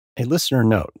A listener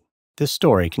note: this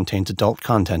story contains adult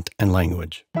content and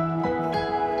language.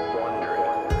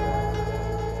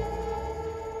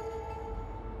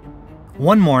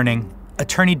 One morning,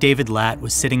 attorney David Latt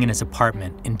was sitting in his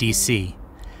apartment in D.C.,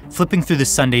 flipping through the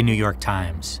Sunday New York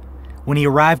Times, when he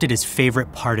arrived at his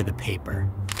favorite part of the paper.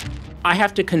 I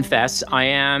have to confess, I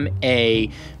am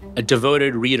a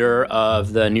devoted reader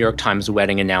of the New York Times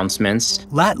wedding announcements.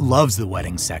 Latt loves the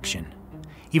wedding section,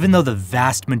 even though the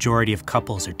vast majority of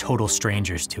couples are total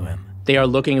strangers to him. They are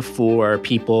looking for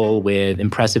people with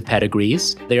impressive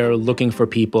pedigrees. They are looking for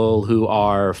people who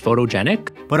are photogenic.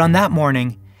 But on that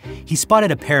morning, he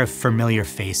spotted a pair of familiar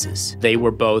faces. They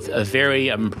were both a very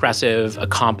impressive,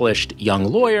 accomplished young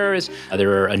lawyers. They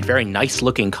were a very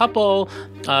nice-looking couple.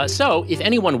 So if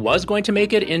anyone was going to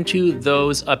make it into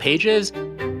those pages,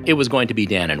 it was going to be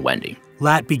Dan and Wendi.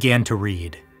 Latt began to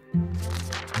read.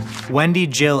 Wendi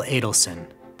Jill Adelson,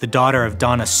 the daughter of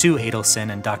Donna Sue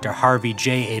Adelson and Dr. Harvey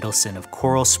J. Adelson of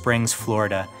Coral Springs,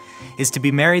 Florida, is to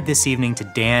be married this evening to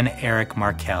Dan Eric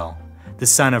Markel, the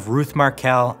son of Ruth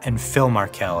Markel and Phil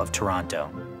Markel of Toronto.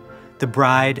 The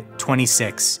bride,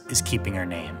 26, is keeping her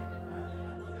name.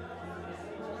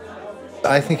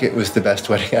 I think it was the best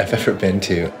wedding I've ever been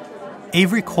to.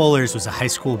 Avery Kohlers was a high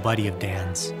school buddy of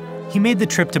Dan's. He made the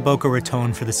trip to Boca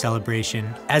Raton for the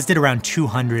celebration, as did around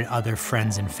 200 other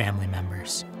friends and family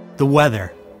members. The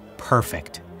weather,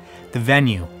 perfect. The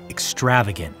venue,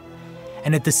 extravagant.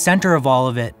 And at the center of all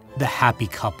of it, the happy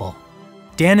couple.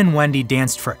 Dan and Wendi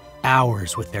danced for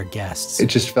hours with their guests. It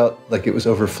just felt like it was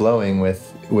overflowing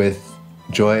with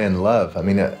joy and love. I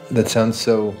mean, that sounds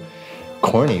so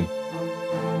corny.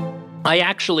 I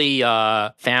actually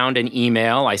found an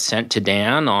email I sent to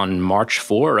Dan on March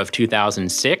 4 of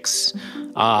 2006.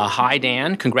 Hi,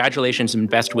 Dan. Congratulations and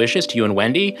best wishes to you and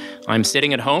Wendi. I'm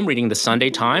sitting at home reading the Sunday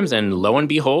Times, and lo and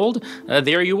behold,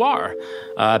 there you are.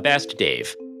 Best,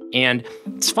 Dave. And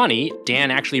it's funny, Dan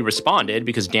actually responded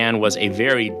because Dan was a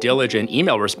very diligent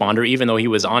email responder, even though he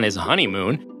was on his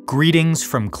honeymoon. Greetings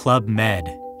from Club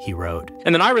Med, he wrote.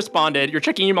 And then I responded, you're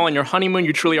checking email on your honeymoon,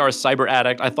 you truly are a cyber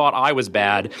addict. I thought I was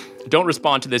bad. Don't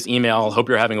respond to this email. Hope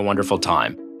you're having a wonderful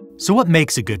time. So what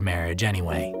makes a good marriage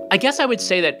anyway? I guess I would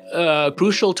say that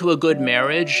crucial to a good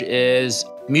marriage is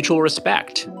mutual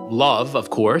respect. Love,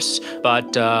 of course,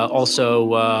 but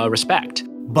also respect.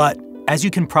 But as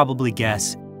you can probably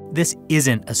guess, this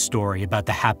isn't a story about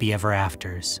the happy ever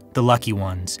afters, the lucky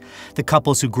ones, the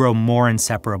couples who grow more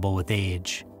inseparable with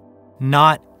age.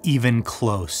 Not even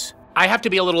close. I have to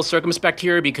be a little circumspect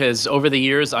here because over the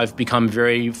years I've become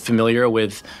very familiar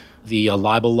with the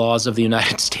libel laws of the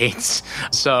United States.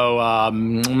 So I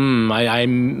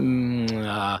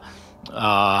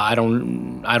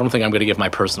don't think I'm going to give my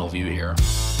personal view here.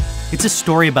 It's a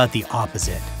story about the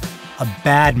opposite: a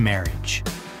bad marriage,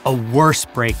 a worse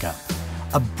breakup,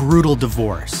 a brutal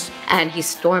divorce. And he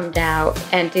stormed out.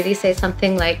 And did he say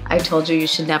something like, I told you you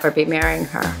should never be marrying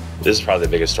her? This is probably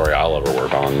the biggest story I'll ever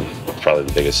work on. Probably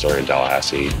the biggest story in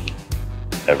Tallahassee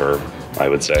ever, I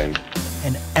would say.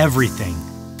 And everything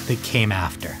that came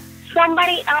after.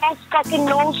 Somebody else fucking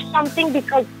knows something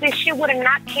because this shit would have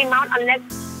not came out unless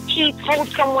he told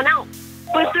someone else.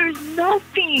 But there's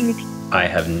nothing. I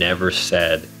have never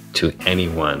said to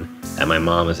anyone that my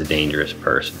mom is a dangerous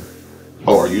person.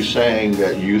 Oh, are you saying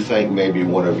that you think maybe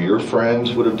one of your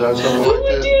friends would have done something like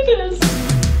this? Who would do this?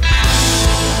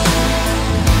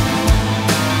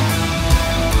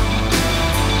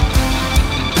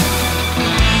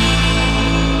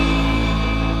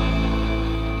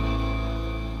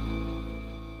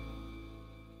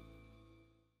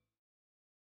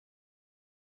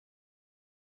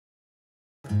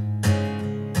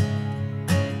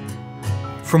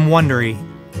 From Wondery,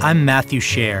 I'm Matthew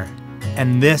Scher,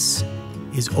 and this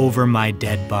is Over My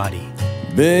Dead Body.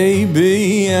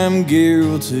 Baby, I'm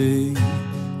guilty.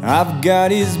 I've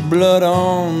got his blood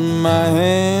on my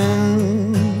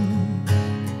hand.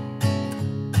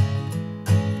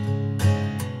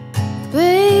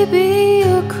 Baby,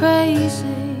 you're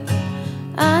crazy.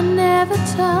 I never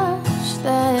touched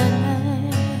that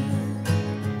man.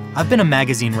 I've been a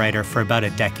magazine writer for about a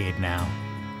decade now.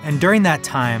 And during that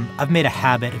time, I've made a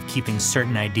habit of keeping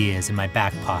certain ideas in my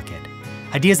back pocket.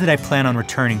 Ideas that I plan on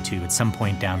returning to at some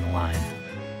point down the line.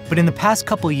 But in the past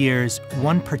couple years,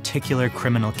 one particular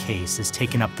criminal case has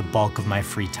taken up the bulk of my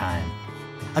free time.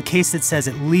 A case that says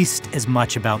at least as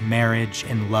much about marriage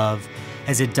and love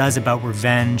as it does about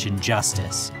revenge and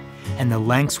justice, and the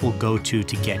lengths we'll go to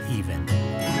get even.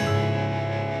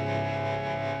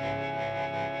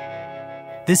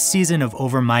 This season of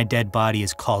Over My Dead Body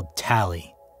is called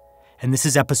Tally, and this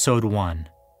is episode 1,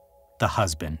 The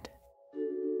Husband.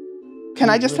 Can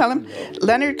I just tell him?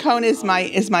 Leonard Cohen is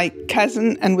my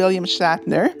cousin and William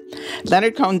Shatner.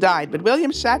 Leonard Cohen died, but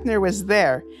William Shatner was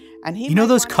there. And he, you know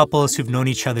those couples who've known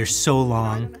each other so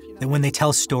long that when they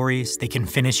tell stories, they can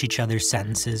finish each other's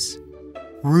sentences?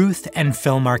 Ruth and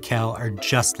Phil Markel are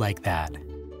just like that.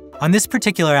 On this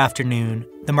particular afternoon,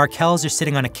 the Markels are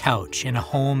sitting on a couch in a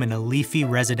home in a leafy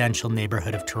residential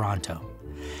neighborhood of Toronto,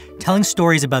 telling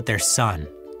stories about their son,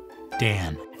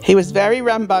 Dan. He was very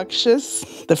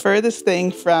rambunctious, the furthest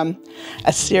thing from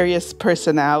a serious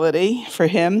personality for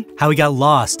him. How he got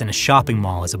lost in a shopping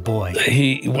mall as a boy.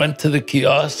 He went to the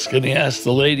kiosk and he asked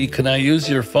the lady, "Can I use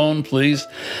your phone, please,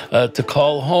 to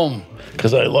call home?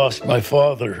 Because I lost my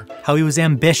father." How he was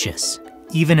ambitious,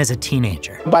 even as a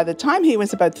teenager. By the time he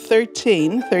was about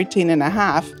 13 and a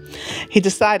half, he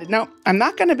decided, no, I'm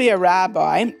not going to be a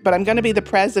rabbi, but I'm going to be the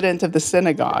president of the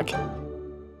synagogue.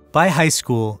 By high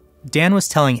school, Dan was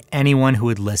telling anyone who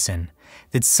would listen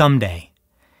that someday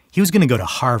he was going to go to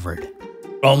Harvard.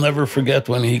 I'll never forget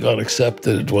when he got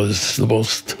accepted. It was the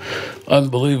most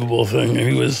unbelievable thing.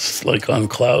 He was like on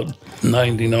cloud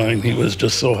 99. He was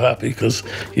just so happy because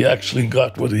he actually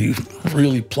got what he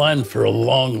really planned for a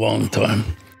long, long time.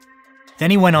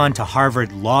 Then he went on to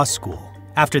Harvard Law School.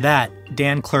 After that,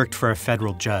 Dan clerked for a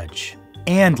federal judge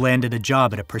and landed a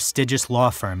job at a prestigious law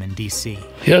firm in D.C.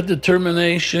 He had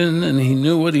determination and he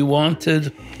knew what he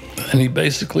wanted, and he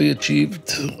basically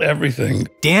achieved everything.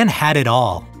 Dan had it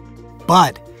all,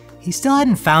 but he still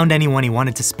hadn't found anyone he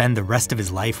wanted to spend the rest of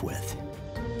his life with.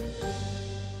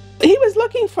 He was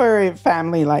looking for a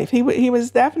family life. He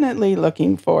was definitely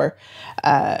looking for,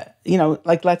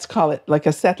 like, let's call it like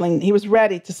a settling. He was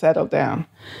ready to settle down,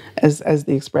 as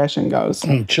the expression goes.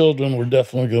 And children were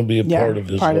definitely going to be a part of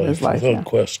his life, without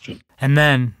question. And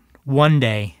then, one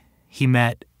day, he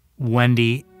met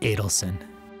Wendi Adelson.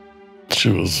 She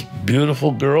was a beautiful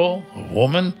girl, a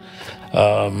woman.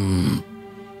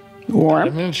 Warm. I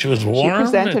mean, she was warm. She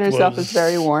presented herself as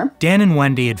very warm. Dan and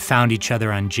Wendi had found each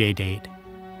other on J-Date.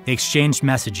 They exchanged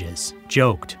messages,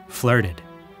 joked, flirted.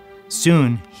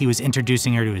 Soon, he was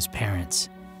introducing her to his parents.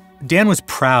 Dan was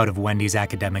proud of Wendy's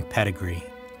academic pedigree,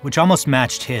 which almost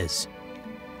matched his.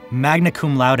 Magna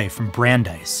cum laude from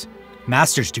Brandeis,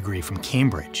 master's degree from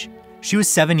Cambridge. She was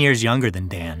 7 years younger than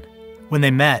Dan. When they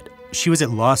met, she was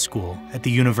at law school at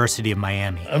the University of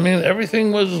Miami. I mean,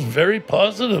 everything was very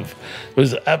positive. There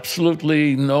was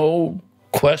absolutely no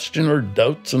question or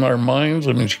doubts in our minds.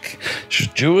 I mean, she's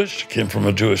Jewish. She came from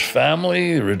a Jewish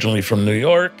family, originally from New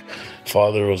York.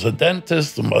 Father was a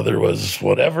dentist. The mother was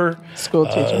whatever. School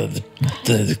teacher.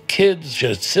 The kids, she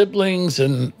had siblings,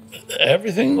 and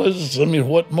everything was, I mean,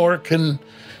 what more can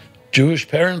Jewish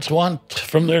parents want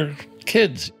from their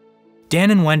kids?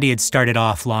 Dan and Wendi had started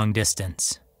off long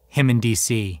distance, him in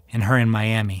D.C. and her in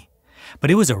Miami. But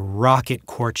it was a rocket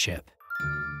courtship.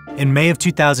 In May of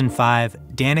 2005,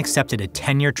 Dan accepted a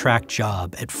tenure-track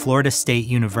job at Florida State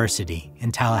University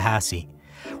in Tallahassee,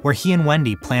 where he and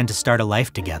Wendi planned to start a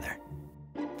life together.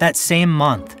 That same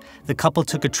month, the couple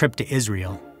took a trip to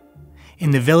Israel.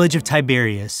 In the village of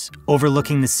Tiberias,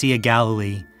 overlooking the Sea of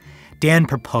Galilee, Dan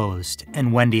proposed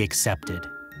and Wendi accepted.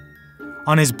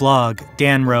 On his blog,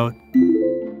 Dan wrote,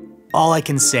 "All I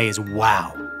can say is,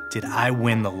 wow, did I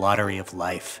win the lottery of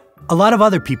life." A lot of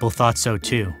other people thought so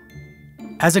too.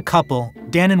 As a couple,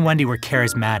 Dan and Wendi were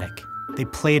charismatic. They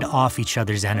played off each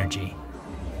other's energy.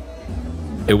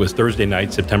 It was Thursday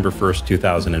night, September 1st,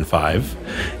 2005,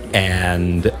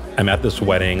 and I'm at this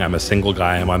wedding. I'm a single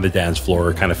guy. I'm on the dance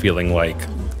floor, kind of feeling like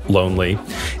lonely,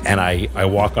 and I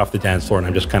walk off the dance floor, and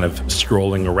I'm just kind of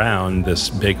strolling around this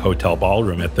big hotel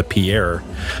ballroom at the Pierre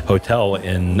Hotel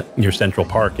near Central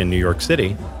Park in New York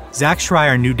City. Zach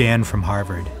Schreier knew Dan from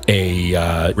Harvard.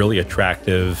 A really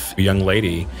attractive young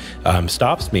lady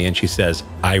stops me, and she says,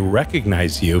 "I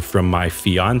recognize you from my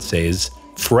fiance's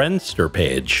Friendster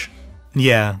page."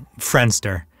 Yeah,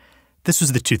 Friendster. This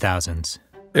was the 2000s.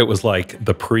 It was like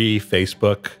the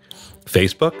pre-Facebook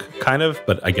kind of,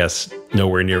 but I guess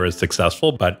nowhere near as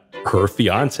successful. But her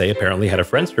fiance apparently had a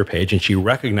Friendster page, and she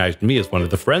recognized me as one of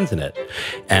the friends in it.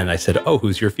 And I said, "Oh,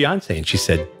 who's your fiance?" And she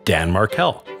said, "Dan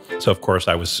Markel." So, of course,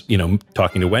 I was,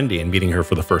 talking to Wendi and meeting her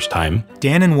for the first time.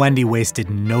 Dan and Wendi wasted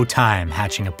no time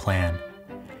hatching a plan.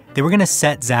 They were going to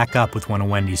set Zach up with one of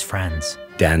Wendy's friends.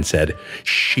 Dan said,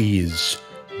 "She's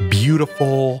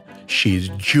beautiful, she's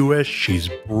Jewish, she's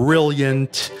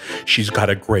brilliant, she's got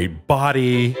a great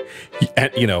body."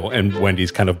 And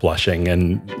Wendy's kind of blushing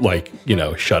and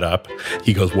shut up.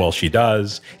 He goes, "Well, she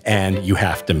does, and you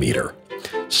have to meet her."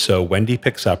 So Wendi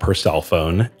picks up her cell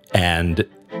phone and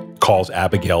calls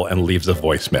Abigail and leaves a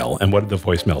voicemail. And what did the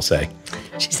voicemail say?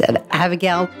 She said,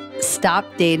 Abigail, stop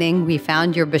dating. We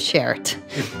found your beshert.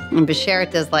 And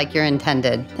beshert is like your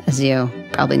intended, as you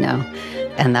probably know.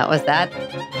 And that was that.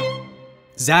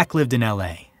 Zach lived in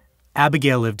L.A.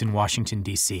 Abigail lived in Washington,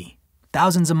 D.C.,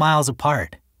 thousands of miles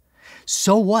apart.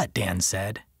 So what, Dan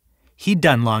said. He'd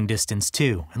done long distance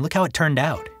too, and look how it turned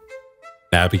out.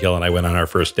 Abigail and I went on our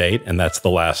first date, and that's the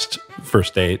last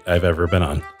first date I've ever been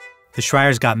on. The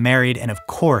Schreiers got married, and of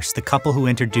course, the couple who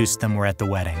introduced them were at the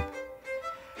wedding.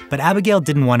 But Abigail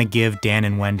didn't want to give Dan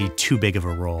and Wendi too big of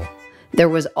a role. There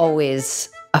was always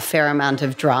a fair amount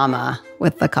of drama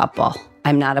with the couple.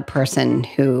 I'm not a person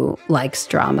who likes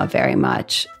drama very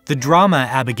much. The drama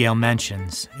Abigail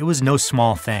mentions, it was no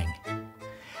small thing.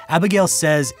 Abigail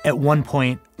says at one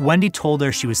point, Wendi told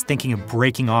her she was thinking of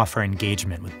breaking off her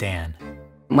engagement with Dan.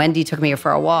 Wendi took me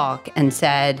for a walk and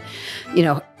said, you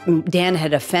know, Dan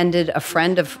had offended a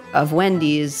friend of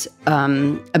Wendy's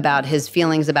about his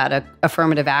feelings about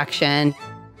affirmative action.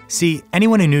 See,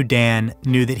 anyone who knew Dan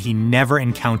knew that he never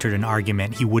encountered an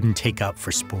argument he wouldn't take up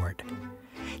for sport.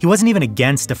 He wasn't even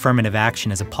against affirmative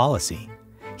action as a policy.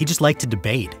 He just liked to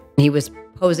debate. He was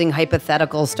posing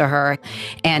hypotheticals to her,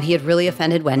 and he had really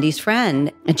offended Wendy's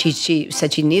friend. And she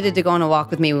said she needed to go on a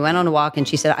walk with me. We went on a walk, and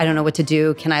she said, I don't know what to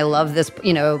do. Can I love this?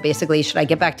 You know, basically, should I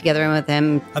get back together with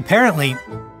him? Apparently,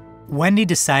 Wendi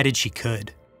decided she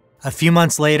could. A few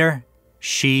months later,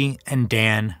 she and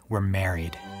Dan were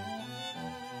married.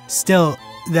 Still,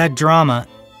 that drama,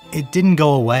 it didn't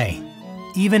go away,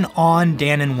 even on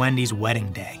Dan and Wendi's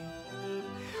wedding day.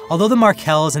 Although the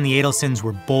Markels and the Adelsons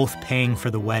were both paying for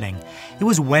the wedding, it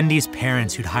was Wendi's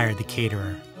parents who'd hired the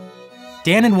caterer.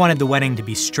 Dan had wanted the wedding to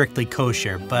be strictly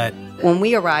kosher, but when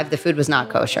we arrived, the food was not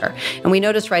kosher. And we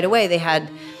noticed right away they had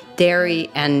dairy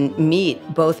and meat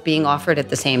both being offered at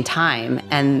the same time.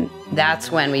 And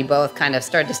that's when we both kind of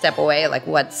started to step away, like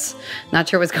not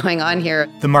sure what's going on here.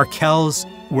 The Markels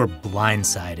were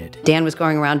blindsided. Dan was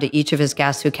going around to each of his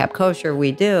guests who kept kosher,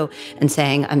 we do, and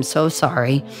saying, I'm so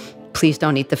sorry. Please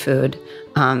don't eat the food.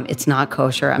 It's not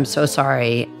kosher. I'm so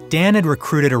sorry. Dan had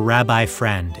recruited a rabbi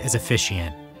friend as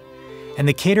officiant, and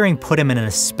the catering put him in an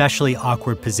especially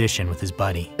awkward position with his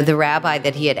buddy. The rabbi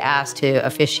that he had asked to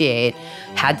officiate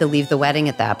had to leave the wedding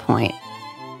at that point.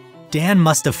 Dan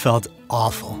must have felt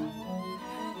awful.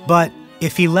 But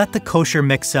if he let the kosher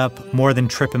mix-up more than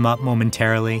trip him up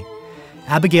momentarily,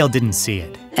 Abigail didn't see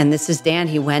it. And this is Dan.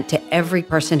 He went to every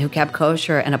person who kept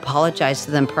kosher and apologized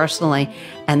to them personally,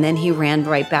 and then he ran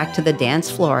right back to the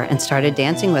dance floor and started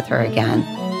dancing with her again.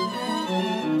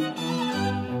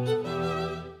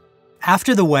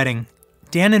 After the wedding,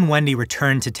 Dan and Wendi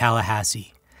returned to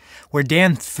Tallahassee, where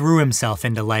Dan threw himself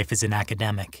into life as an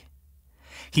academic.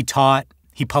 He taught,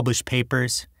 he published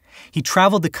papers, he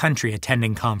traveled the country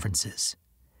attending conferences.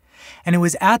 And it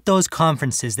was at those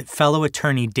conferences that fellow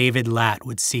attorney David Latt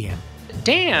would see him.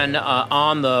 Dan,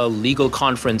 on the legal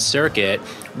conference circuit,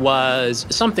 was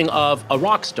something of a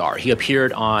rock star. He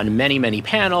appeared on many, many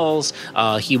panels.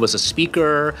 He was a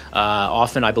speaker,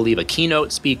 often, I believe, a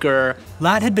keynote speaker.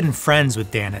 Latt had been friends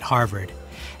with Dan at Harvard,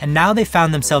 and now they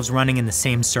found themselves running in the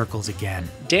same circles again.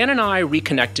 Dan and I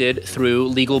reconnected through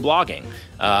legal blogging.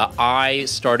 I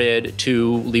started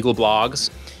 2 legal blogs,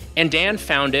 and Dan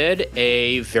founded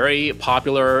a very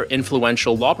popular,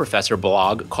 influential law professor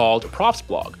blog called Prof's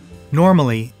Blog.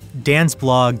 Normally, Dan's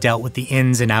blog dealt with the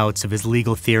ins and outs of his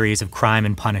legal theories of crime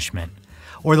and punishment,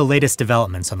 or the latest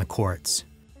developments on the courts.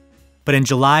 But in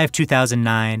July of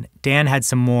 2009, Dan had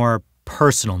some more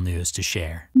personal news to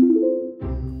share.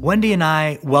 Wendi and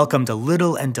I welcomed a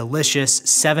little and delicious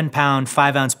 7-pound,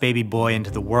 5-ounce baby boy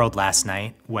into the world last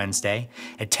night, Wednesday,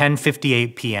 at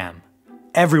 10:58 p.m.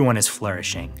 Everyone is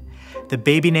flourishing. The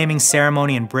baby naming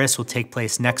ceremony and bris will take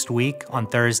place next week on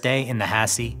Thursday in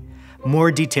Tallahassee.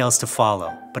 More details to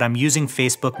follow, but I'm using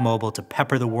Facebook Mobile to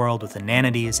pepper the world with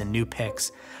inanities and new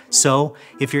pics. So,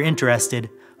 if you're interested,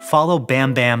 follow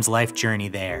Bam Bam's life journey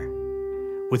there.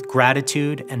 With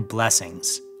gratitude and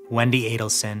blessings, Wendi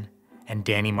Adelson and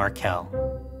Danny Markel.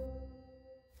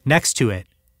 Next to it,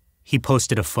 he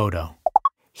posted a photo.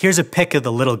 Here's a pic of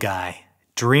the little guy,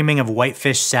 dreaming of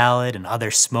whitefish salad and other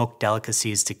smoked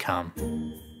delicacies to come.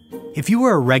 If you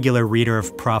were a regular reader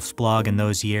of Prof's blog in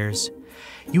those years,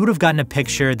 you would have gotten a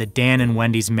picture that Dan and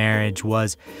Wendi's marriage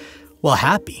was, well,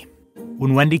 happy.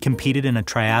 When Wendi competed in a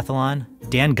triathlon,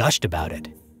 Dan gushed about it.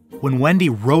 When Wendi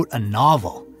wrote a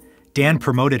novel, Dan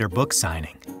promoted her book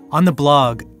signing. On the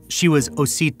blog, she was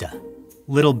Osita,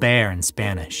 little bear in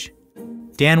Spanish.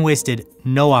 Dan wasted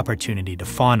no opportunity to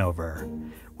fawn over her,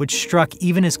 which struck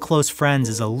even his close friends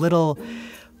as a little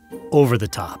over the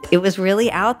top. It was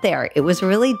really out there. It was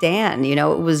really Dan. You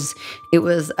know, it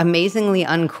was amazingly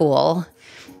uncool.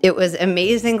 It was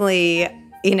amazingly,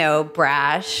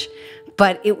 brash,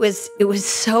 but it was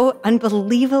so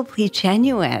unbelievably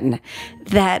genuine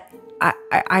that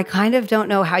I kind of don't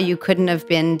know how you couldn't have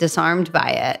been disarmed by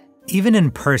it. Even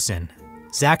in person,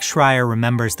 Zach Schreier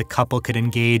remembers the couple could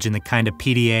engage in the kind of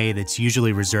PDA that's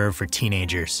usually reserved for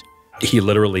teenagers. He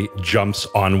literally jumps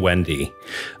on Wendi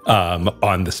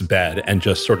on this bed and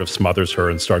just sort of smothers her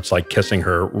and starts like kissing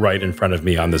her right in front of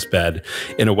me on this bed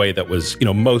in a way that was,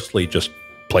 mostly just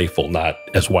playful, not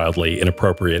as wildly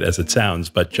inappropriate as it sounds,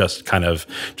 but just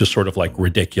sort of like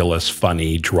ridiculous,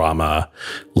 funny drama,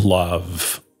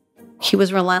 love. He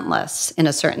was relentless in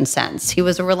a certain sense. He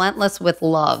was relentless with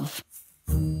love.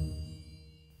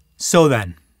 So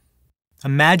then,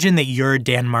 imagine that you're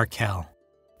Dan Markel.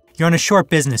 You're on a short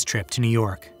business trip to New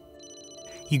York.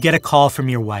 You get a call from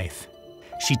your wife.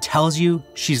 She tells you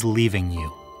she's leaving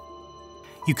you.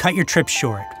 You cut your trip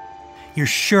short. You're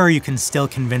sure you can still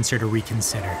convince her to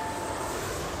reconsider.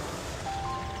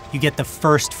 You get the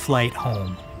first flight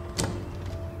home.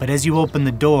 But as you open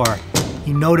the door,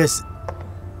 you notice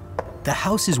the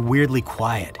house is weirdly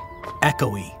quiet,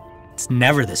 echoey. It's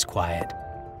never this quiet.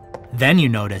 Then you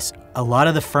notice a lot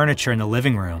of the furniture in the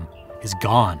living room is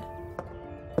gone.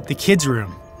 The kids'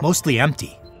 room, mostly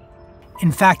empty.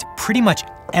 In fact, pretty much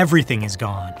everything is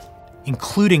gone,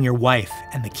 including your wife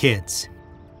and the kids.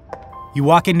 You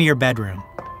walk into your bedroom.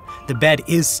 The bed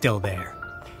is still there.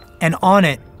 And on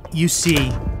it, you see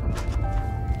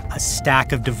a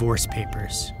stack of divorce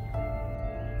papers.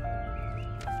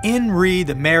 In re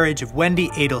the marriage of Wendi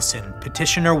Adelson,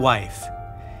 petitioner wife,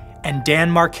 and Dan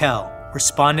Markel,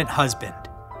 respondent husband,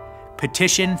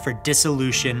 petition for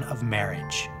dissolution of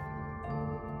marriage.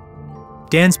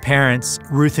 Dan's parents,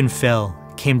 Ruth and Phil,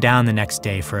 came down the next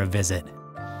day for a visit.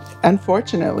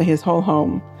 Unfortunately, his whole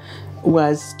home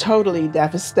was totally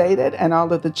devastated, and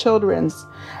all of the children's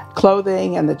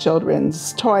clothing and the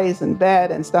children's toys and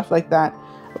bed and stuff like that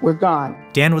were gone.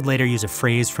 Dan would later use a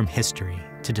phrase from history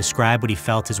to describe what he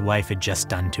felt his wife had just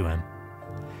done to him.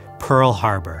 Pearl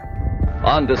Harbor.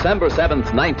 On December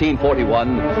 7th,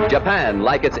 1941, Japan,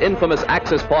 like its infamous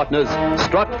Axis partners,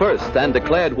 struck first and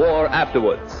declared war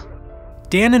afterwards.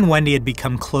 Dan and Wendi had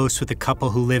become close with a couple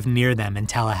who lived near them in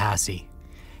Tallahassee,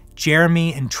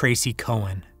 Jeremy and Tracy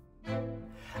Cohen.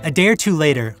 A day or two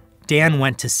later, Dan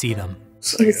went to see them.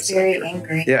 He was very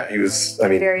angry. Yeah, he was,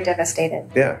 very devastated.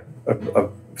 Yeah,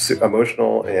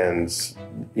 emotional and,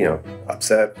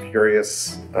 upset,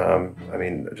 furious,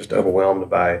 just overwhelmed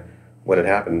by what had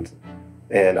happened.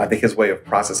 And I think his way of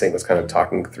processing was kind of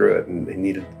talking through it, and he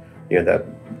needed, that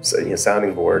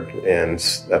sounding board, and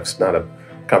that's not a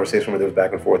conversation where there was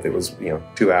back and forth. It was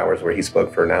 2 hours where he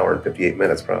spoke for an hour and 58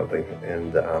 minutes probably,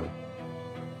 and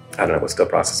I don't know, was still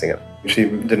processing it. She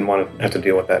didn't want to have to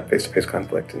deal with that face-to-face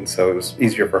conflict, and so it was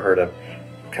easier for her to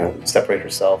kind of separate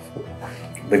herself,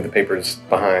 leave the papers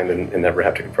behind, and never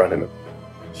have to confront him.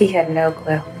 He had no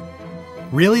clue.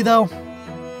 Really though?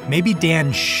 Maybe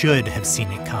Dan should have seen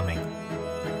it coming.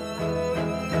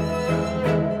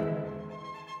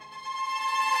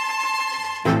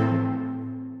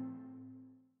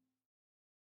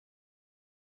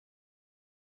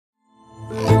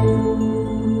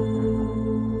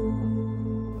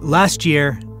 Last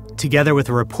year, together with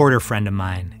a reporter friend of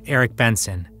mine, Eric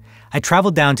Benson, I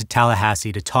traveled down to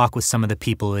Tallahassee to talk with some of the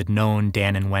people who had known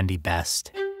Dan and Wendi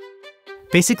best.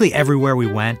 Basically everywhere we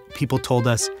went, people told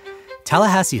us,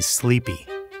 Tallahassee is sleepy.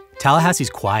 Tallahassee's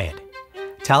quiet.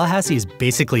 Tallahassee is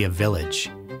basically a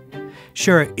village.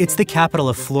 Sure, it's the capital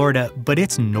of Florida, but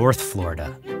it's North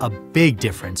Florida, a big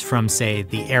difference from, say,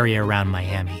 the area around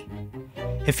Miami.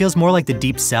 It feels more like the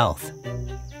Deep South.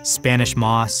 Spanish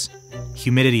moss,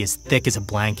 humidity as thick as a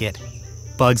blanket,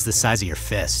 bugs the size of your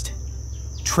fist.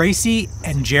 Tracy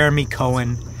and Jeremy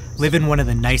Cohen live in one of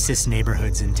the nicest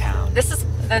neighborhoods in town.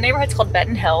 The neighborhood's called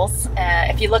Benton Hills.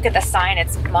 If you look at the sign,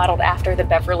 it's modeled after the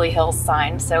Beverly Hills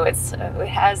sign, so it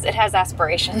has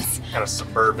aspirations. Kind of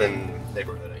suburban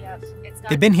neighborhood.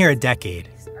 They've been here a decade.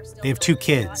 They have 2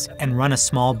 kids and run a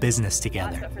small business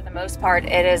together. But for the most part,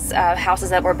 it is houses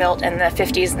that were built in the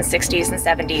 50s and 60s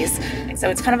and 70s. And so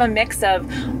it's kind of a mix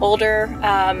of older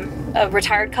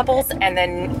retired couples and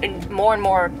then more and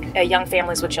more young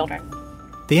families with children.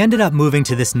 They ended up moving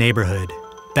to this neighborhood,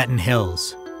 Benton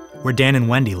Hills, where Dan and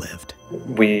Wendi lived.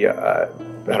 We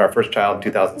had our first child in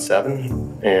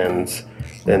 2007, and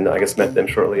then I guess met them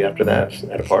shortly after that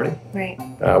at a party. Right.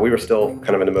 We were still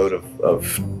kind of in the mode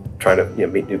of trying to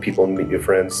meet new people and meet new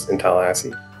friends in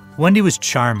Tallahassee. Wendi was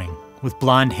charming, with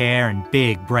blonde hair and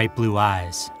big, bright blue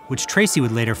eyes, which Tracy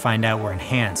would later find out were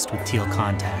enhanced with teal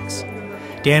contacts.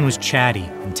 Dan was chatty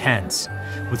and tense,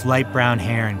 with light brown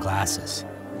hair and glasses.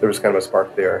 there was kind of a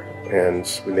spark there,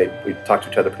 and we talked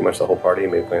to each other pretty much the whole party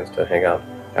and made plans to hang out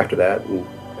after that, and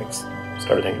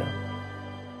started hanging out.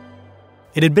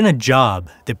 It had been a job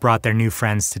that brought their new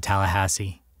friends to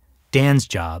Tallahassee, Dan's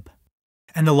job.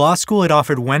 And the law school had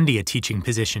offered Wendi a teaching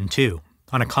position too,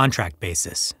 on a contract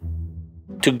basis.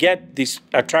 To get these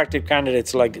attractive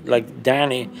candidates like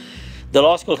Danny, the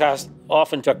law school has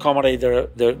often to accommodate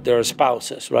their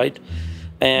spouses, right?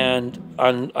 And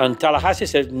Tallahassee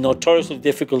is a notoriously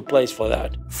difficult place for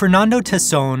that. Fernando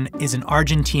Tesson is an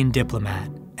Argentine diplomat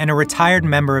and a retired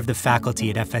member of the faculty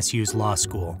at FSU's law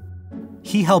school.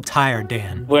 He helped hire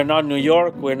Dan. We're not New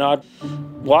York, we're not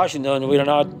Washington, we're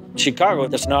not Chicago.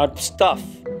 There's not stuff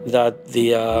that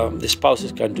the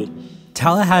spouses can do.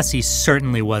 Tallahassee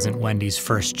certainly wasn't Wendy's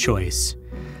first choice,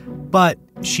 but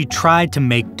she tried to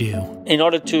make do. In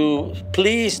order to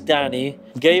please Danny,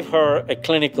 gave her a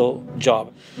clinical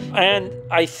job. And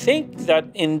I think that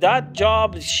in that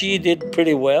job, she did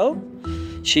pretty well.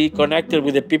 She connected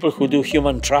with the people who do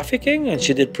human trafficking, and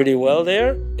she did pretty well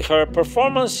there. Her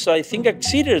performance, I think,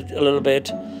 exceeded a little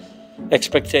bit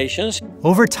expectations.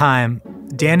 Over time,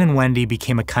 Dan and Wendi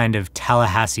became a kind of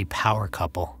Tallahassee power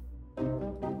couple.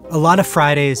 A lot of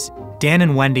Fridays, Dan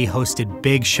and Wendi hosted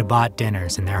big Shabbat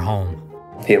dinners in their home.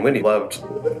 He and Wendi loved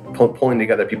pulling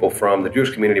together people from the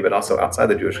Jewish community, but also outside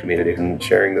the Jewish community, and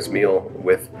sharing this meal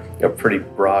with a pretty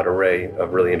broad array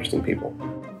of really interesting people.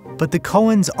 But the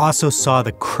Cohens also saw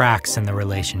the cracks in the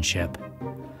relationship.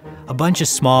 A bunch of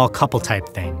small couple-type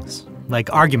things,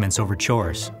 like arguments over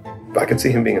chores. I could see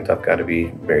him being a tough guy to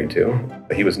be married to.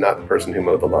 He was not the person who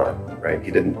mowed the lawn, right? He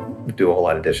didn't do a whole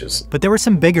lot of dishes. But there were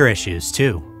some bigger issues,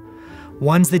 too.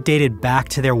 Ones that dated back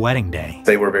to their wedding day.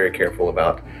 They were very careful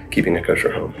about keeping a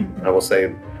kosher home. I will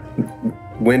say,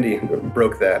 Wendi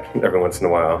broke that every once in a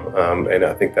while, and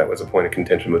I think that was a point of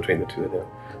contention between the two of them.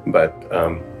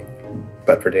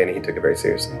 But for Danny, he took it very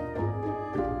seriously.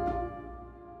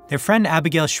 Their friend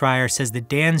Abigail Schreier says that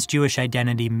Dan's Jewish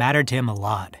identity mattered to him a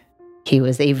lot. He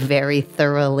was a very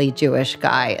thoroughly Jewish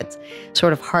guy. It's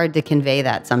sort of hard to convey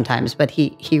that sometimes, but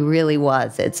he really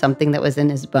was. It's something that was in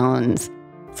his bones.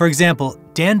 For example,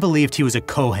 Dan believed he was a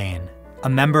Kohen, a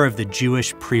member of the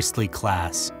Jewish priestly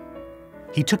class.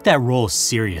 He took that role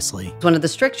seriously. One of the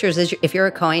strictures is if you're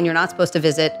a Kohen, you're not supposed to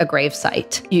visit a grave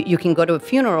site. You can go to a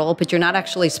funeral, but you're not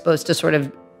actually supposed to sort of,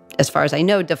 as far as I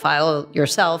know, defile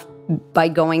yourself by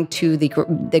going to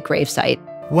the grave site.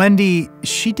 Wendi,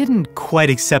 she didn't quite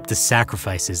accept the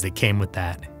sacrifices that came with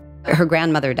that. Her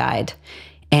grandmother died,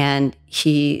 and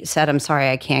he said, "I'm sorry,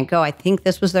 I can't go." I think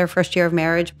this was their first year of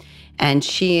marriage. And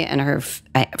she and her,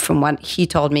 from what he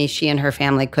told me, she and her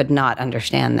family could not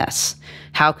understand this.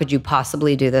 How could you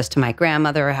possibly do this to my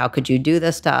grandmother? How could you do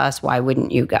this to us? Why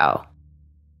wouldn't you go?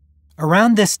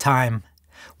 Around this time,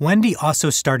 Wendi also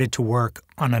started to work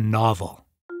on a novel.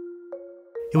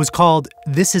 It was called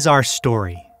This Is Our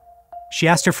Story. She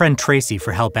asked her friend Tracy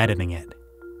for help editing it.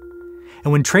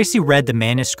 And when Tracy read the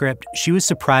manuscript, she was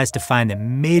surprised to find that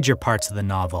major parts of the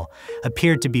novel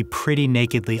appeared to be pretty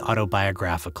nakedly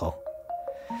autobiographical.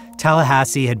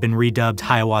 Tallahassee had been redubbed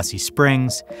Hiawassee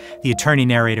Springs. The attorney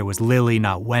narrator was Lily,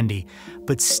 not Wendi,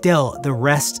 but still, the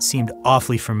rest seemed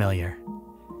awfully familiar.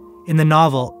 In the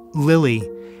novel, Lily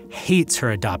hates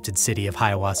her adopted city of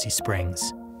Hiawassee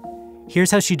Springs. Here's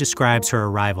how she describes her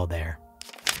arrival there.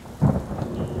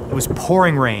 It was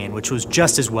pouring rain, which was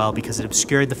just as well because it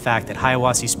obscured the fact that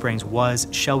Hiawassee Springs was,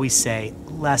 shall we say,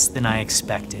 less than I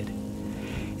expected.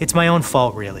 It's my own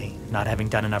fault, really, not having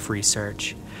done enough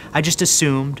research. I just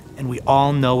assumed, and we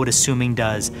all know what assuming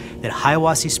does, that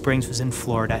Hiawassee Springs was in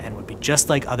Florida and would be just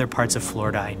like other parts of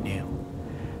Florida I knew.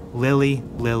 Lily,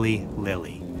 Lily,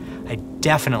 Lily. I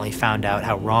definitely found out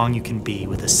how wrong you can be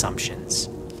with assumptions.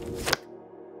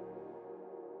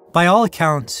 By all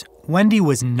accounts, Wendi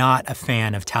was not a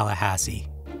fan of Tallahassee.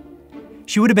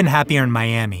 She would have been happier in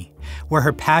Miami, where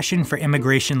her passion for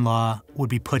immigration law would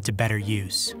be put to better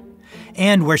use,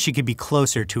 and where she could be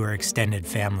closer to her extended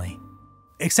family.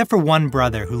 Except for one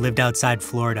brother who lived outside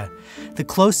Florida, the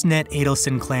close-knit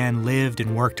Adelson clan lived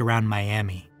and worked around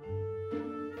Miami.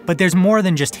 But there's more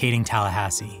than just hating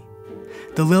Tallahassee.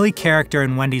 The Lily character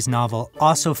in Wendi's novel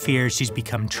also fears she's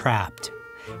become trapped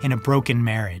in a broken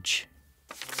marriage.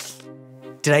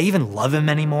 Did I even love him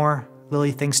anymore,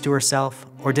 Lily thinks to herself,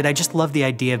 or did I just love the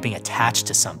idea of being attached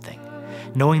to something,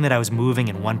 knowing that I was moving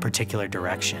in one particular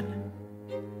direction?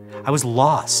 I was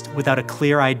lost without a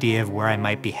clear idea of where I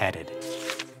might be headed.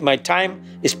 My time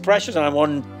is precious and I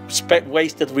won't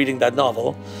waste it reading that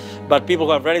novel, but people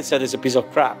who have read it said it's a piece of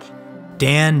crap.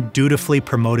 Dan dutifully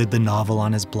promoted the novel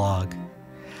on his blog.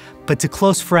 But to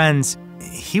close friends,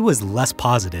 he was less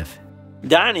positive.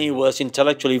 Danny was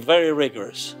intellectually very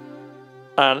rigorous.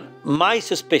 And my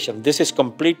suspicion, this is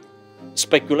complete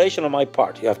speculation on my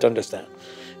part, you have to understand,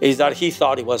 is that he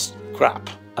thought it was crap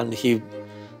and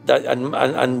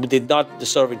and did not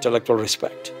deserve intellectual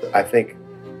respect. I think,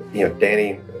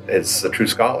 Danny is a true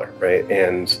scholar, right?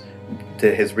 And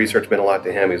his research meant a lot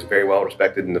to him. He was very well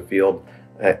respected in the field,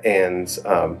 and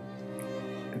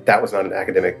that was not an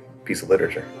academic piece of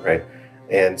literature, right?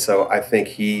 And so I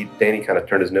think Danny kind of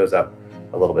turned his nose up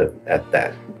a little bit at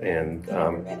that. And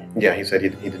he said he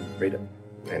didn't read it.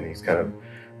 And he's kind of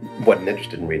wasn't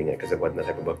interested in reading it because it wasn't the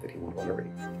type of book that he would want to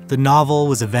read. The novel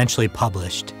was eventually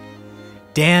published.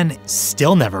 Dan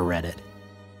still never read it.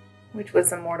 Which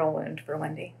was a mortal wound for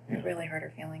Wendi. It really hurt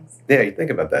her feelings. Yeah, you think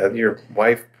about that. Your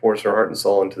wife pours her heart and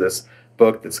soul into this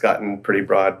book that's gotten pretty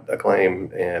broad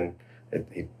acclaim, and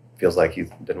he feels like he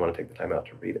didn't want to take the time out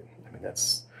to read it. I mean,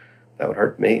 that would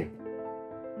hurt me.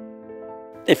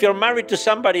 If you're married to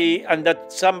somebody and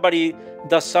that somebody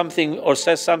does something or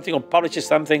says something or publishes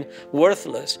something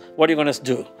worthless, what are you going to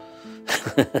do?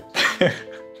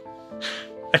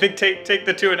 I think take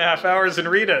the 2.5 hours and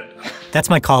read it. That's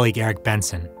my colleague Eric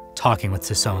Benson talking with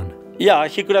Sasson. Yeah,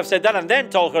 he could have said that and then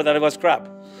told her that it was crap.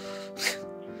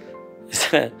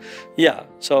 Right.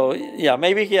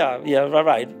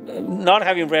 Not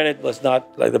having read it was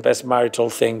not like the best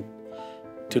marital thing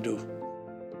to do.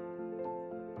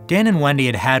 Dan and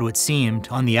Wendi had what seemed,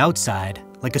 on the outside,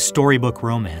 like a storybook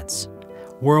romance.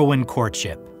 Whirlwind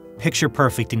courtship,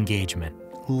 picture-perfect engagement,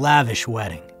 lavish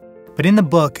wedding. But in the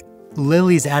book,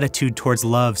 Lily's attitude towards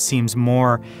love seems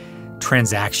more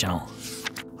transactional.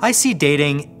 I see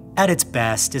dating, at its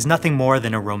best, as nothing more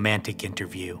than a romantic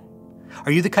interview.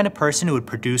 Are you the kind of person who would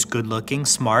produce good-looking,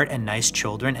 smart, and nice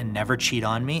children and never cheat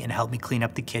on me and help me clean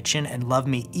up the kitchen and love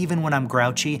me even when I'm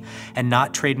grouchy and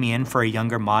not trade me in for a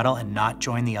younger model and not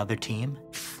join the other team?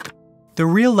 The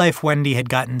real-life Wendi had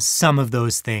gotten some of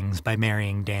those things by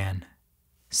marrying Dan.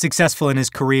 Successful in his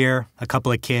career, a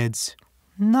couple of kids,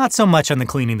 not so much on the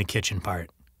cleaning the kitchen part.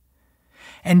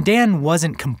 And Dan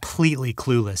wasn't completely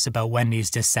clueless about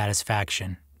Wendi's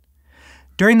dissatisfaction.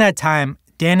 During that time,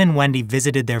 Dan and Wendi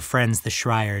visited their friends, the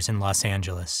Schreiers, in Los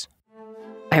Angeles.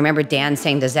 I remember Dan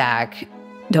saying to Zach,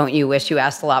 "Don't you wish you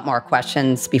asked a lot more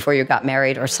questions before you got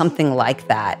married?" or something like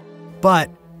that. But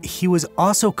he was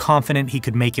also confident he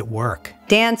could make it work.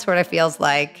 Dan sort of feels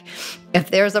like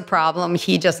if there's a problem,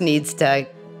 he just needs to,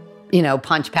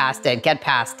 punch past it, get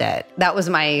past it. That was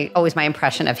always my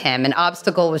impression of him. An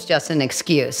obstacle was just an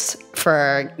excuse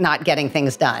for not getting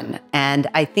things done. And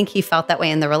I think he felt that way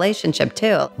in the relationship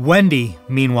too. Wendi,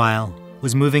 meanwhile,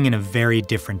 was moving in a very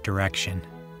different direction.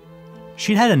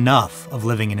 She'd had enough of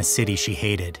living in a city she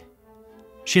hated.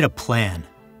 She had a plan.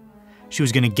 She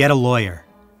was going to get a lawyer,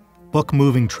 book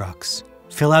moving trucks,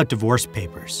 fill out divorce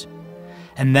papers.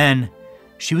 And then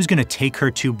she was going to take her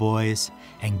 2 boys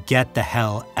and get the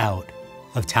hell out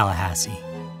of Tallahassee.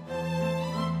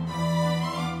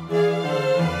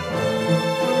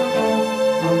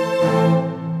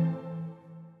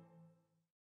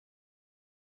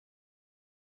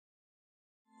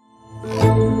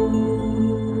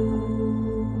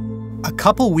 A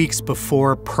couple weeks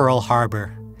before Pearl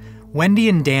Harbor, Wendi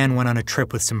and Dan went on a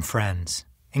trip with some friends,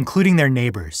 including their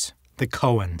neighbors, the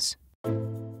Cohens.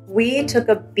 We took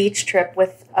a beach trip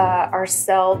with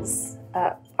ourselves,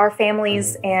 our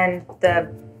families, and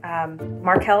the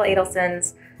Markel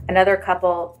Adelsons, another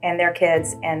couple and their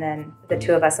kids, and then the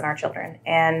 2 of us and our children.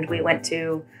 And we went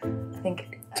to, I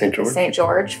think, St.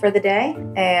 George for the day.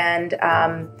 And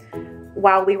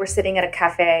while we were sitting at a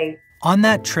cafe. On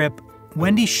that trip,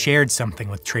 Wendi shared something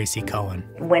with Tracy Cohen.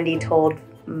 Wendi told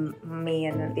me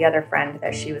and the other friend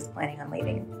that she was planning on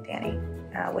leaving Danny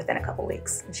within a couple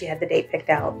weeks. And she had the date picked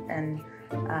out, and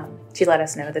she let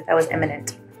us know that was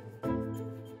imminent.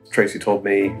 Tracy told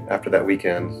me after that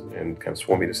weekend and kind of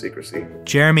swore me to secrecy.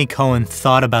 Jeremy Cohen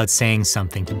thought about saying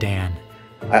something to Dan.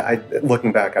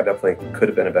 Looking back, I definitely could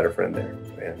have been a better friend there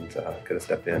and could have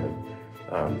stepped in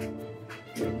and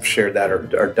shared that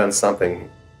or done something.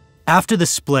 After the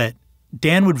split,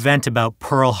 Dan would vent about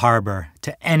Pearl Harbor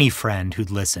to any friend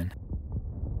who'd listen.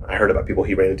 I heard about people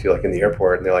he ran into like in the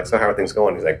airport, and they're like, "So how are things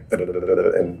going?" He's like,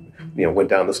 and went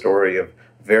down the story of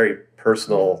very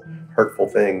personal, hurtful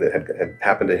thing that had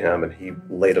happened to him, and he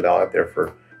laid it all out there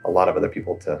for a lot of other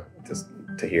people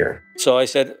to hear. So I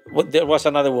said, there was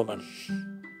another woman.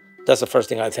 That's the first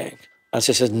thing I think. And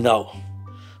she says, no.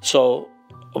 So,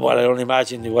 I don't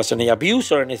imagine there was any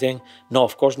abuse or anything. No,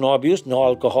 of course, no abuse, no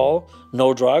alcohol,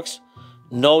 no drugs,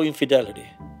 no infidelity.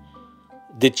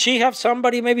 Did she have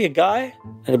somebody, maybe a guy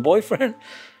and a boyfriend?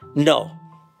 No.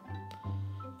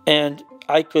 And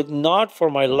I could not for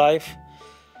my life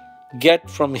get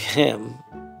from him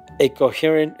a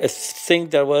thing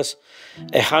that was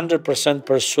 100%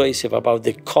 persuasive about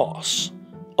the cause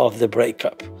of the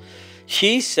breakup.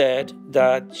 He said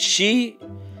that she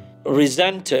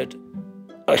resented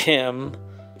him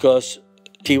because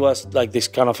he was like this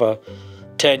kind of a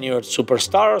tenured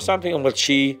superstar or something, but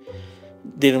she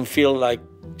didn't feel like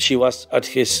she was at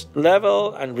his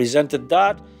level and resented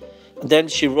that. Then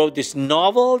she wrote this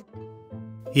novel.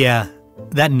 Yeah,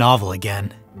 that novel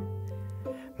again.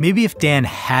 Maybe if Dan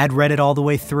had read it all the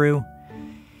way through,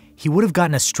 he would have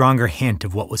gotten a stronger hint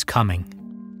of what was coming.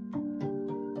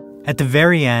 At the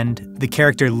very end, the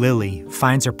character Lily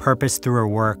finds her purpose through her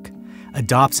work,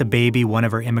 adopts a baby one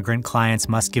of her immigrant clients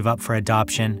must give up for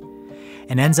adoption,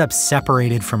 and ends up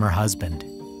separated from her husband.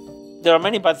 There are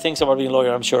many bad things about being a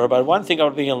lawyer, I'm sure, but one thing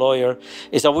about being a lawyer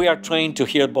is that we are trained to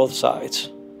hear both sides.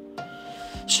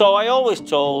 So I always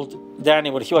told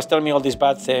Danny, when he was telling me all these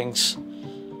bad things,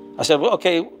 I said, well,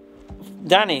 okay,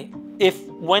 Danny, if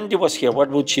Wendi was here,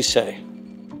 what would she say?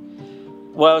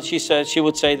 Well, she said she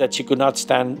would say that she could not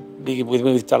stand being with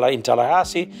me in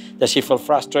Tallahassee, that she felt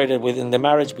frustrated within the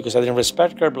marriage because I didn't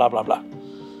respect her, blah, blah, blah.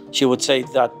 She would say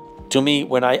that to me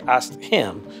when I asked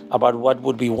him about what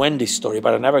would be Wendy's story,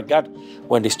 but I never got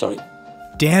Wendy's story.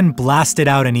 Dan blasted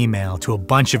out an email to a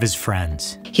bunch of his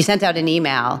friends. He sent out an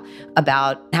email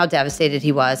about how devastated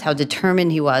he was, how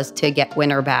determined he was to get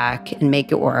Winter back and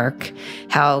make it work,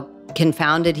 how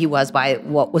confounded he was by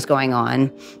what was going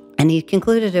on. And he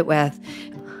concluded it with,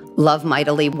 love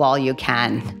mightily while you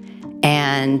can.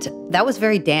 And that was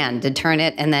very Dan, to turn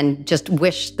it and then just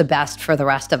wish the best for the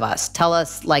rest of us. Tell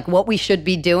us like what we should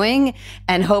be doing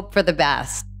and hope for the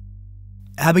best.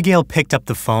 Abigail picked up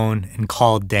the phone and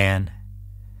called Dan.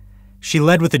 She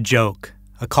led with a joke,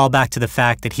 a callback to the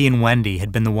fact that he and Wendi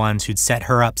had been the ones who'd set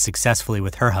her up successfully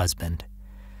with her husband.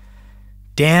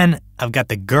 Dan, I've got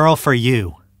the girl for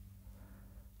you.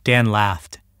 Dan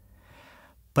laughed.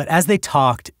 But as they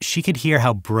talked, she could hear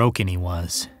how broken he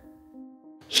was.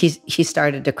 He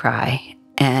started to cry,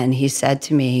 and he said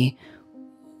to me,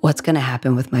 what's going to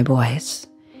happen with my boys?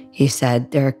 He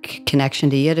said, their connection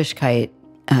to Yiddishkeit,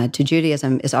 to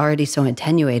Judaism, is already so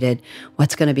attenuated.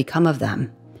 What's going to become of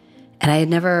them? And I'd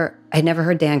never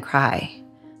heard Dan cry.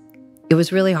 It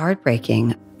was really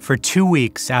heartbreaking. For 2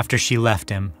 weeks after she left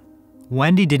him,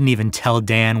 Wendi didn't even tell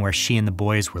Dan where she and the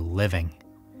boys were living.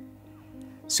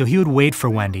 So he would wait for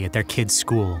Wendi at their kids'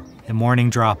 school, a morning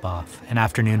drop-off, an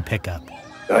afternoon pickup.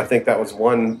 I think that was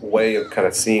one way of kind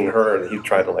of seeing her, and he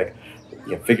tried to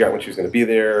figure out when she was going to be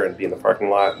there and be in the parking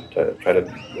lot and to try to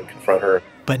confront her.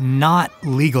 But not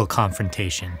legal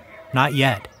confrontation, not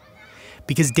yet.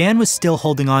 Because Dan was still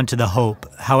holding on to the hope,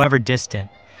 however distant,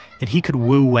 that he could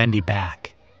woo Wendi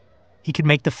back. He could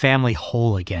make the family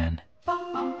whole again.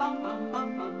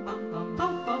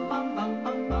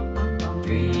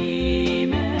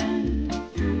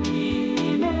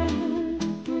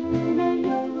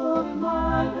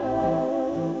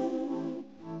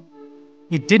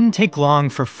 It didn't take long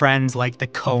for friends like the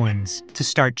Cohens to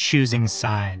start choosing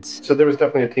sides. So there was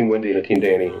definitely a Team Wendi and a Team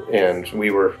Danny, and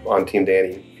we were on Team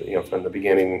Danny, from the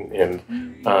beginning. And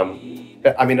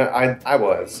I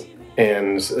was,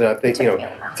 and I think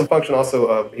it's a function also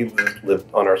of he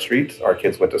lived on our street. Our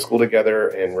kids went to school together,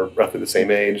 and we're roughly the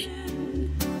same age.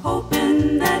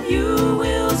 Hoping that you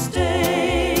will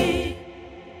stay.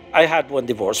 I had one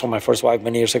divorce from my first wife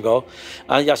many years ago,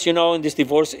 and as you know, in these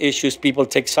divorce issues, people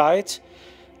take sides.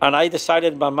 And I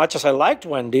decided, as much as I liked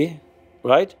Wendi,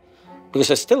 right? Because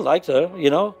I still liked her,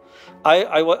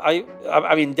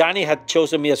 I mean, Danny had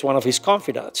chosen me as one of his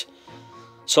confidants.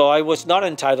 So I was not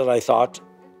entitled, I thought,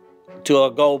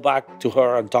 to go back to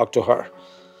her and talk to her.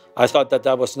 I thought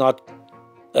that was not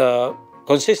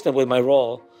consistent with my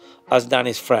role as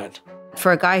Danny's friend.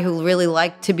 For a guy who really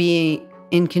liked to be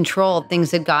in control, things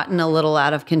had gotten a little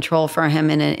out of control for him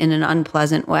in an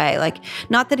unpleasant way.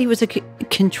 Not that he was a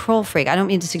control freak. I don't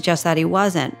mean to suggest that he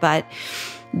wasn't, but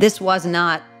this was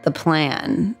not the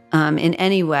plan in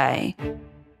any way.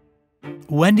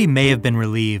 Wendi may have been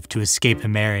relieved to escape a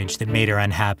marriage that made her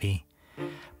unhappy,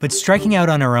 but striking out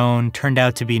on her own turned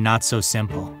out to be not so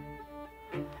simple.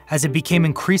 As it became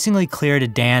increasingly clear to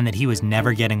Dan that he was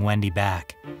never getting Wendi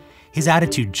back, his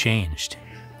attitude changed.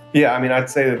 Yeah, I'd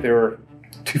say that there were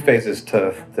 2 phases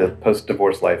to the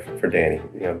post-divorce life for Danny.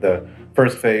 The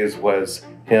first phase was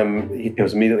it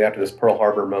was immediately after this Pearl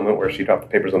Harbor moment where she dropped the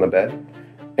papers on the bed,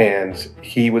 and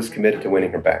he was committed to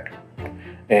winning her back.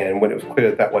 And when it was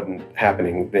clear that wasn't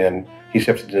happening, then he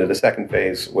shifted into the second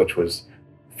phase, which was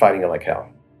fighting it like hell.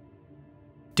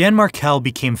 Dan Markel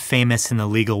became famous in the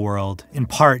legal world, in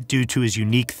part due to his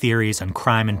unique theories on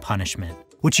crime and punishment.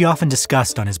 which he often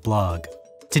discussed on his blog.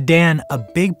 To Dan, a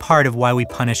big part of why we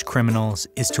punish criminals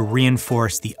is to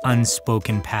reinforce the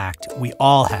unspoken pact we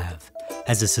all have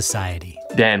as a society.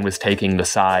 Dan was taking the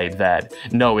side that,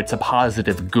 no, it's a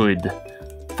positive good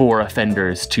for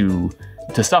offenders to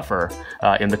suffer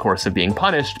in the course of being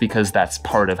punished, because that's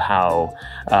part of how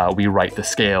we right the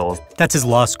scales. That's his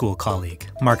law school colleague,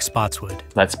 Mark Spotswood.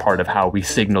 That's part of how we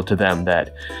signal to them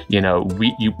that,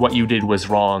 what you did was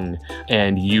wrong,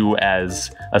 and you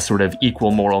as a sort of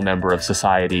equal moral member of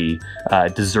society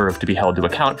deserve to be held to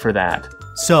account for that.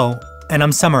 So, and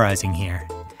I'm summarizing here,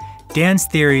 Dan's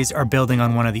theories are building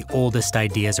on one of the oldest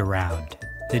ideas around,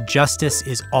 that justice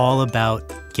is all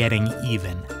about getting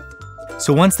even.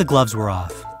 So once the gloves were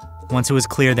off, once it was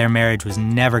clear their marriage was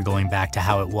never going back to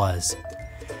how it was,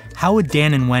 how would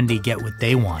Dan and Wendi get what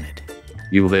they wanted?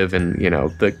 You live in,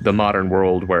 the modern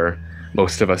world where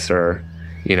most of us are,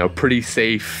 pretty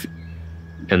safe,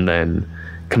 and then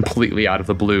completely out of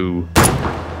the blue,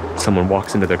 someone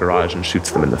walks into their garage and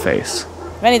shoots them in the face.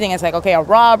 If anything, it's like, okay, a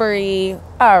robbery,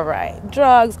 all right,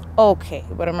 drugs, okay,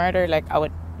 but a murder, I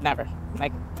would never,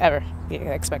 ever be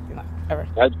expecting that. Ever.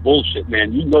 That's bullshit,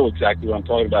 man. You know exactly what I'm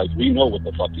talking about. We know what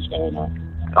the fuck is going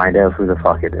on. Find out who the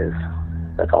fuck it is.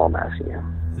 That's all I'm asking you.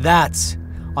 That's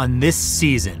on this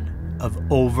season of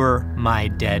Over My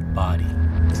Dead Body.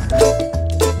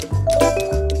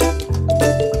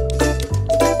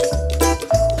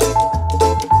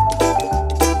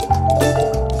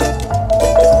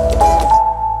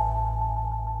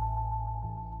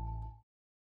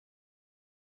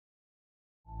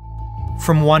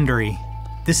 From Wondery,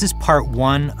 this is part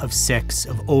 1 of 6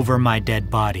 of Over My Dead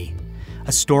Body,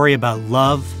 a story about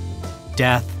love,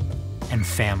 death, and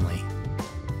family.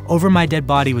 Over My Dead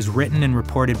Body was written and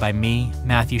reported by me,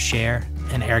 Matthew Scher,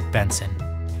 and Eric Benson.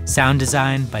 Sound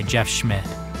design by Jeff Schmidt.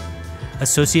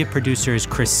 Associate producer is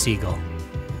Chris Siegel.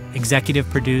 Executive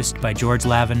produced by George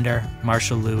Lavender,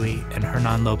 Marshall Louis, and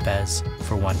Hernan Lopez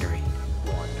for Wondery.